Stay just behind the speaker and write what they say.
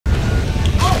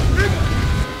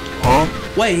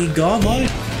Wait, he got mode?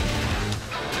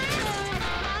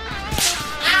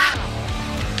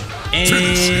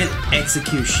 And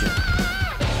execution.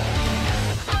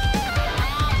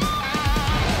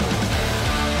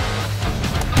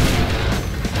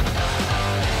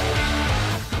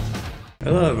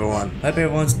 Hello everyone, hope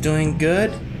everyone's doing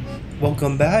good.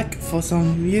 Welcome back for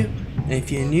some of you, and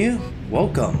if you're new,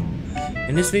 welcome.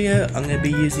 In this video, I'm going to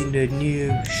be using the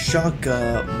new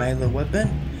shotgun melee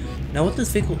weapon. Now what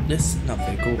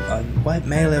what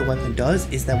melee weapon does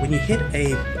is that when you hit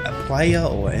a player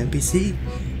or NPC,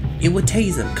 it will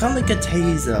tase them, kind of like a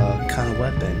taser kind of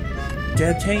weapon. To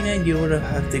obtain it, you would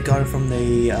have to get it from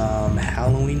the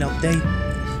Halloween update,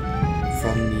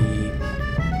 from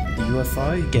the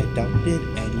UFO, you get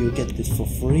downloaded, and you'll get this for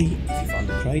free if you find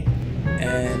the crate.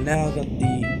 And now I got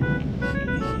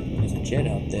there's a jet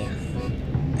out there.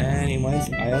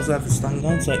 Anyways, I also have a stun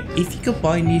gun, so if you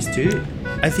combine these two,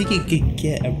 I think you could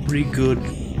get a pretty good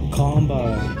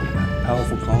combo,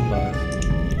 powerful combo.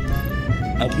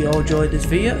 I hope you all enjoyed this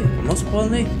video. Most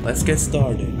importantly, let's get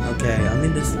started. Okay, I'm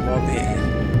in this lobby and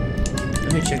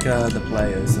let me check out the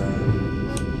players.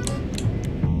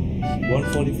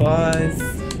 145,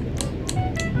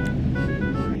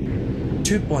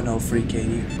 2.0 free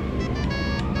KD.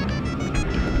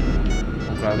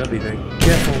 Okay, I gotta be very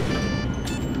careful.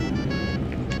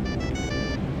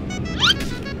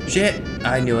 Shit!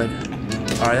 I knew it.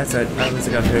 Alright, that's it. At least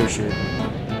I got a parachute.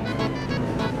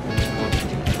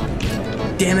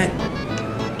 Damn it!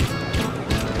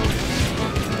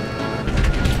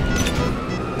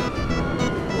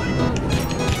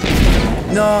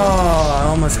 No! I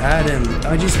almost had him.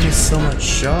 I just missed so much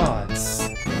shots.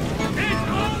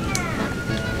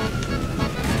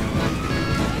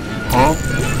 Huh?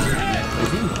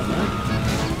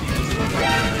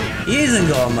 He is in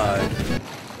God mode.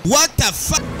 What the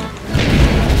fuck?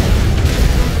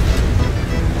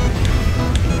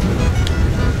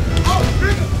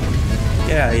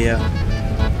 Get out of here.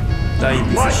 Die, you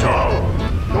piece of shit.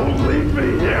 Don't leave me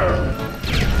here!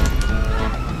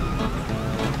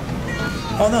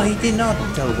 Oh no, he did not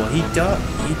teleport. He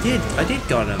did. I did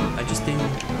got him. I just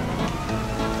didn't.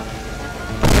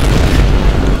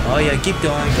 Oh yeah, keep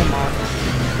going. Come on.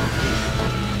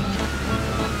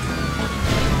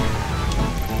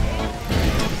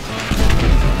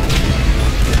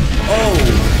 Oh.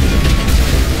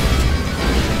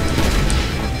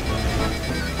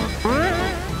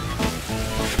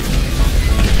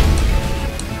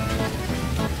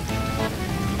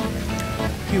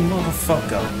 You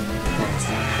motherfucker.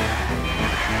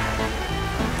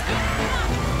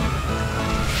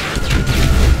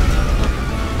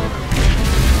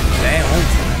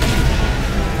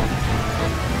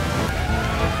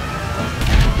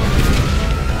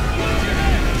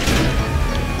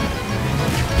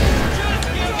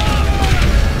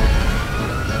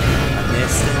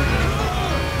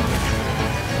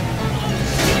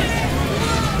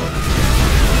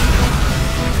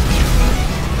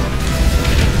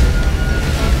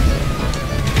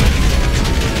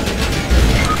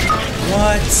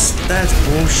 What? That's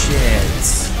bullshit.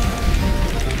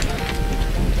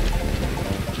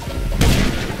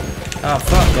 Oh,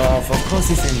 fuck off. Of course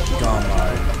he's in God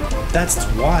mode. That's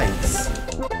twice.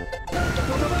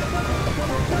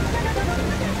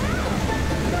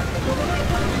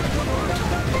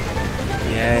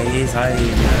 Yeah, he's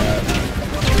hiding.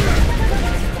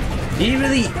 He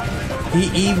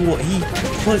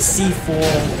put C4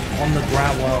 on the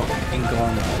ground while in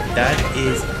God mode. That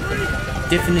is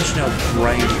definition of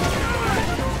brain.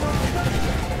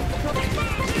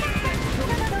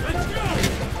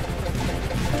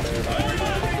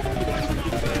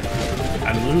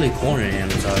 I'm literally cornering him,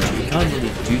 so you can't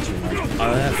really do too much. I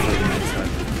have 40 minutes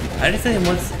left. I just think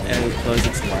once close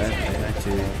expired, I had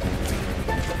to.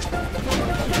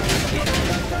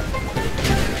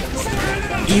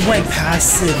 He went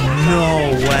passive. No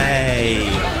way.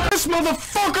 This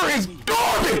motherfucker is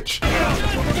garbage!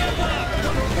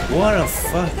 What a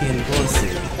fucking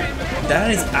pussy.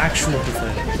 That is actual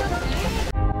pathetic.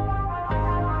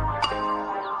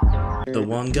 The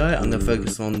one guy, I'm gonna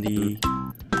focus on the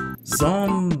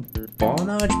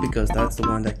Zombonage because that's the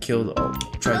one that tried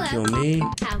to kill me.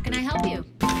 How can I help you?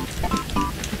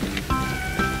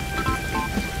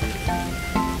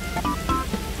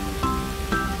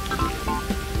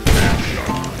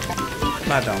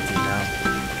 My bounty now.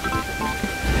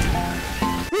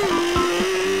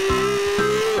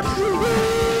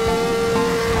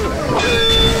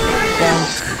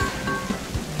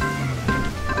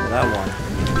 That one.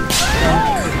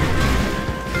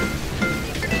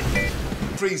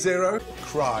 3-0,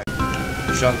 cry.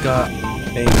 Shotgun.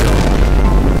 Bingo.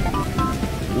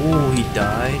 Oh, he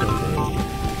died? Okay.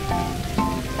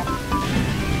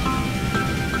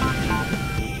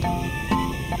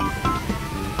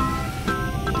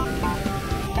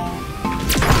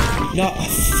 No,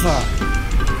 fuck.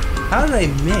 How did I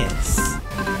miss?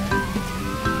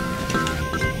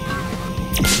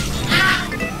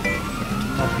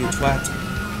 Help you, twat.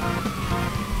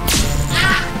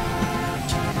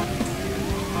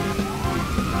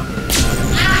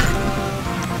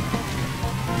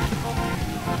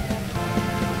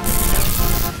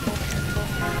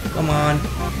 Come on.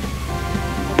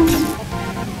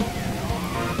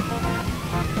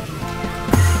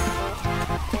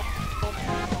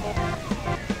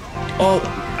 Oh,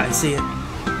 I see it.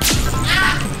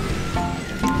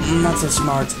 Not so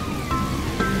smart.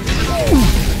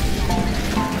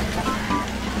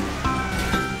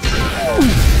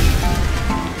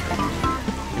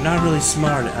 You're not really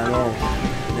smart at all.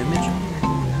 Image?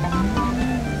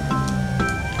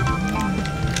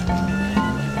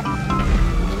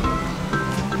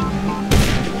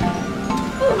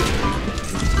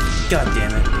 God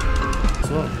damn it.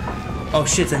 So, oh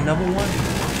shit, it's another one?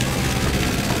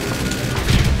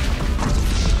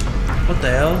 What the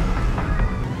hell?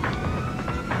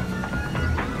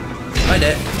 Hi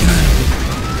there.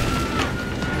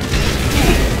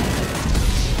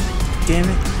 Damn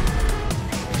it.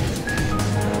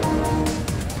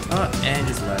 Oh, and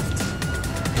just left.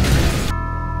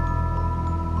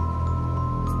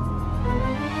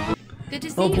 Good to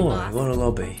see Oh you, boy, boss. what a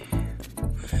lobby.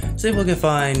 See if we can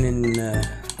find in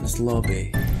this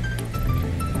lobby.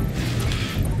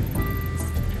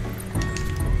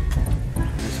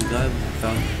 There's a guy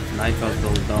found knife out the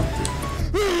doctor.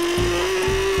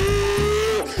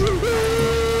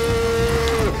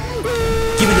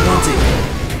 Give me the bounty!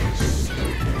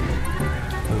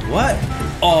 Wait, what?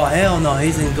 Oh hell no,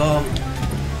 he's in gold.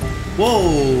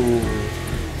 Whoa!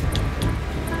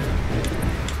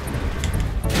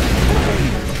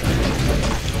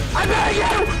 I beg you!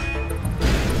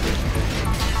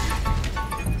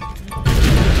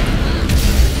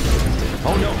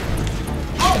 Oh no!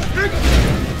 Oh, nigga!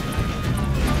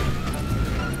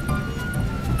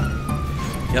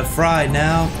 You're fried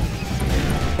now.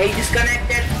 Hey,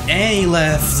 disconnected. And he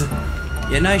left.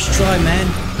 Yeah, nice try, man.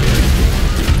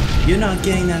 You're not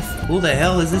getting that. Who the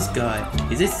hell is this guy?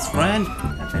 Is this his friend?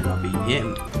 That better not be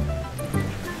him.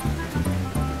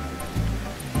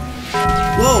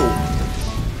 Whoa!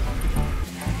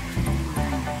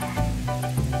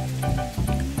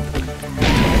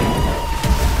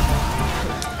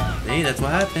 Hey, that's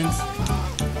what happens.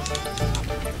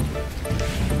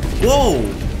 Whoa!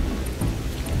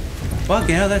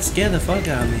 Fucking hell, that scared the fuck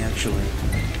out of me, actually.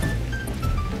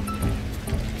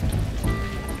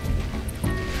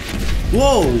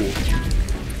 Whoa!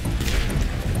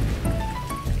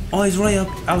 Oh, he's right up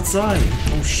outside.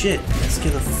 Oh shit, that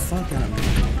scared the fuck out of me.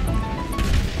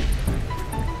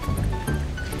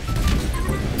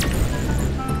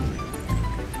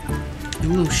 You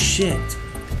little shit.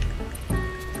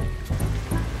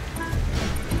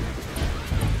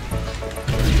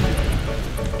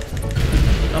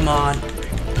 Come on.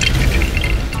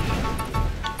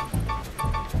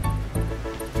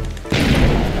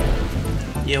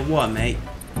 Yeah, what, mate?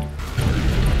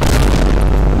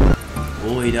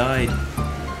 Oh, he died.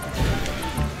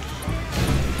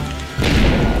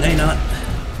 No, you're not.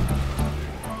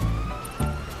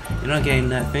 You're not getting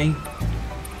that thing.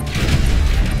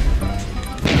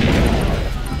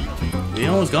 You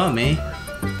almost got me.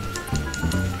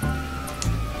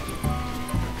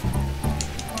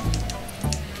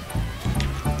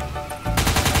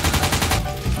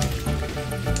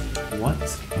 What?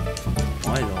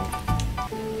 Why though?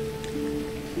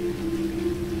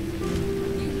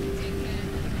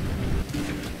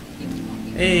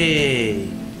 Hey!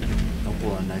 Don't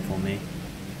pull a knife on me.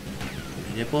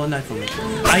 You pull a knife on me.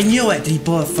 I knew it! He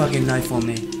pulled a fucking knife on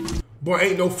me. Boy,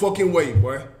 ain't no fucking way,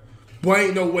 boy. Boy,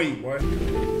 ain't no way, boy.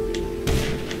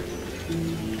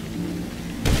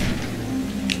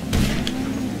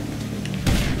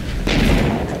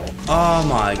 Oh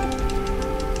my.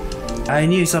 I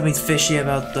knew something's fishy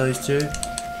about those two.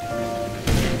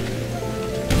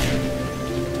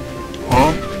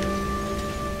 Huh?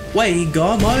 Wait, he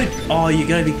got mode? Oh, you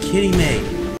gotta be kidding me.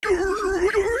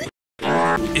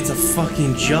 It's a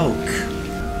fucking joke.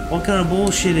 What kind of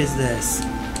bullshit is this?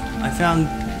 I found...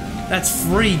 That's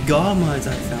free God modes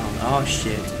I found. Oh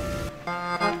shit.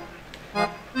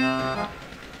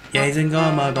 Yeah, he's in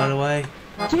God mode, by the way.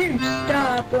 Dude,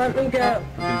 stop. Let me go.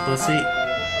 Fucking pussy.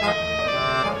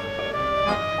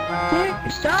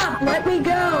 Dude, stop. Let me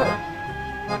go.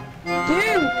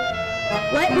 Dude,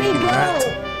 let me go.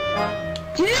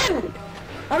 Dude,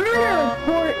 I'm gonna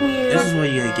report you. This is what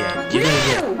you're gonna get. You're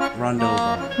gonna get run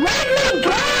over. Let me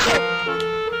go!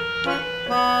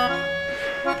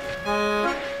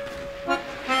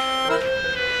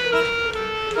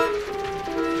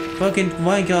 Fucking,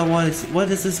 my god,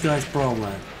 what is this guy's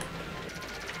problem?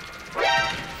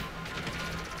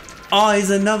 Oh, he's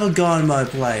another God Mode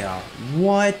player.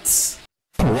 What?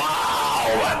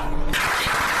 Wow.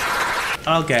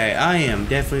 Okay, I am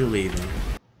definitely leaving.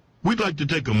 We'd like to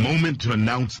take a moment to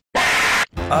announce.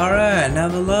 Alright,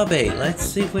 another lobby. Let's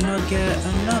see if we not get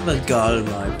another God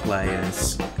Mode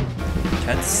players.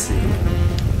 Let's see.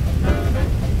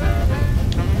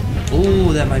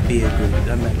 Ooh, that might be a good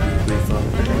photo.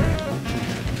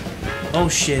 Oh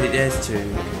shit, it is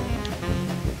too.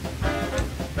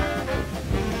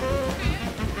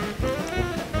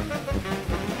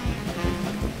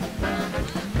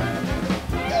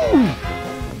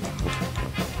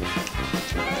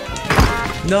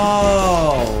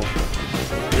 No!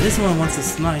 This one wants to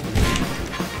snipe me.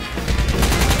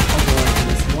 I'll go after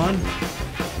this one,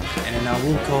 and then I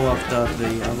will go after the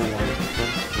other one.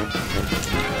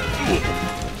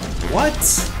 What?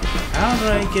 How did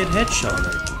I get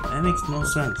headshotted? That makes no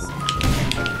sense.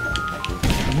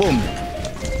 Boom.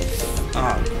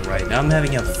 Oh, right. Now I'm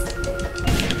having a...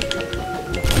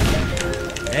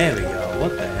 There we go.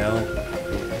 What the hell?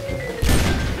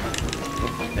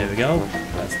 There we go.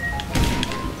 That's...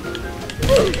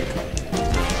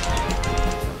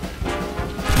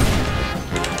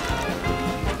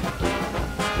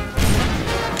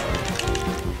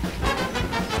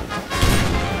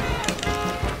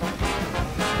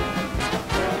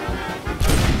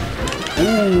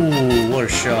 Ooh, what a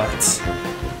shot.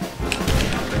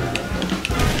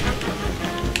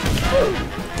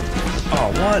 Oh,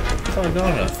 what? Oh, I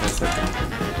got it for a second.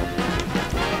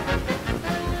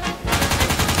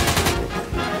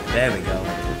 There we go.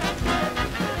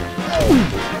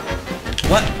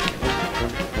 What?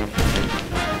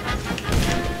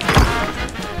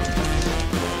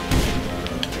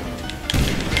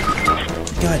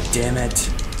 God damn it.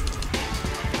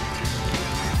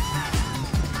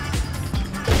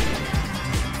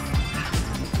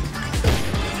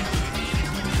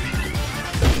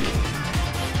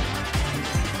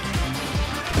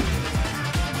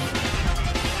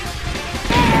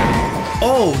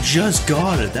 Oh, just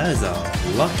got it. That is a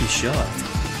lucky shot.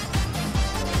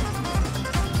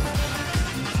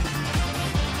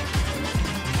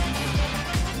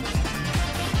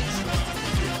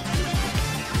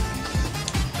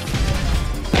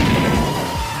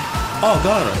 Oh,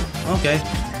 got it. Okay.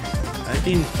 I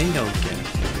didn't think I would get it.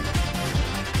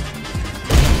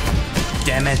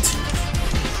 Damn it.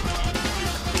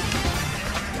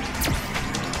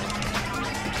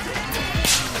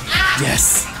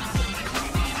 Yes.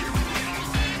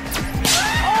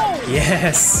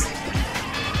 Yes!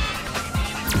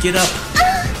 Get up!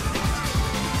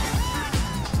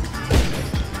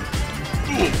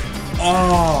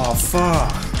 Oh,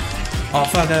 fuck! Oh,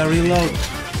 fuck, I gotta reload!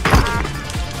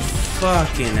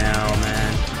 Fucking hell,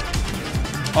 man.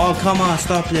 Oh, come on,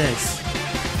 stop this!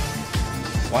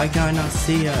 Why can't I not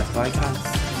see her? Why can't...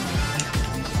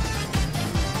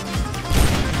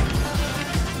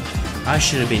 I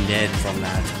should have been dead from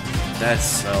that. That's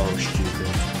so stupid.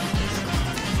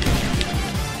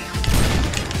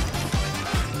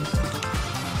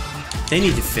 They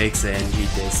need to fix the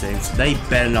NGT6. They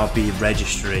better not be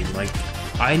registering. Like,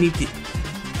 I need to...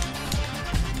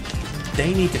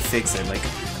 They need to fix it. Like,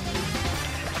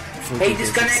 for Hey, GTA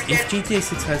 6. disconnected. If GTA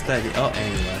 6 has that... Oh,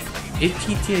 anyway. If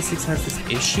GTA 6 has this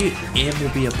issue, it will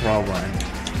be a problem.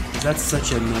 That's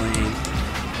such an annoying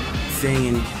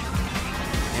thing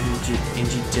in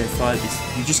GTA 5.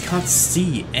 Is you just can't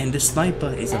see, and the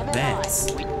sniper is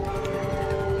advanced.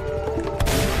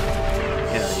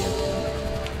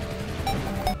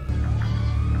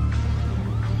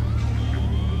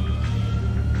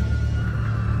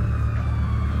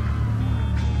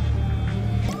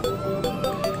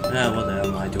 What the hell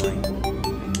am I doing?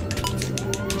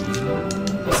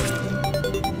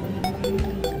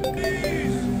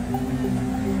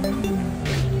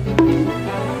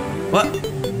 What?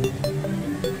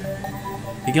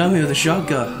 He got me with a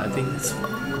shotgun. I think that's...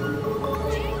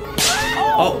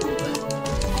 Oh!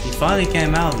 He finally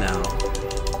came out now.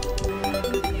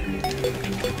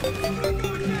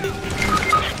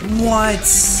 What?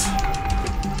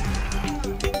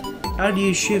 How do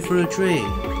you shoot through a tree?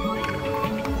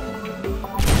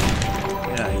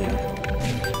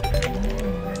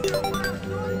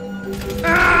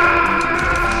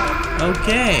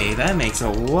 Okay, that makes a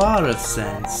lot of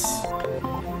sense.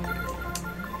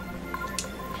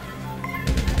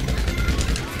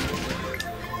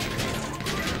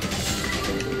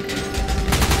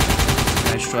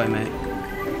 try, mate.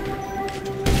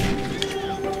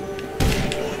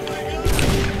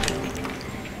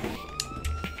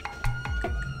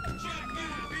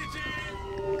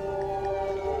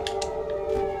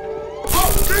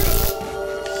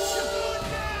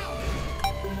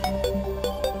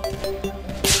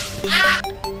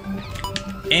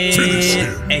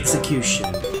 And execution.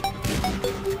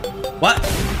 What?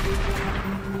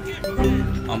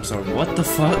 I'm sorry, what the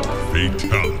fuck?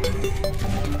 Fatality.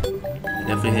 I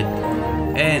definitely hit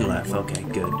and left. Okay,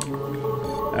 good.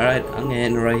 Alright, I'm gonna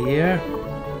end right here.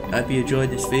 Hope you enjoyed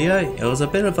this video. It was a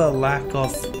bit of a lack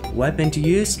of weapon to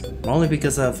use, only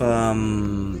because of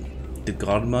the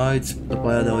god modes. The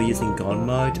player that were using god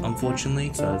mode,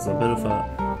 unfortunately, so it's a bit of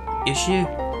a issue.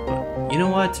 But you know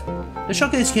what? The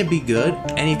shotguns can be good,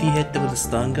 and if you hit them with a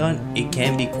stun gun, it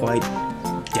can be quite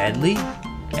deadly,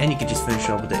 and you can just finish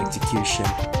off with the execution.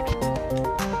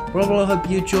 Well, I hope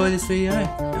you enjoyed this video,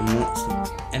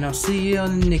 and I'll see you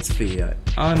on the next video.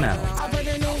 I'm out.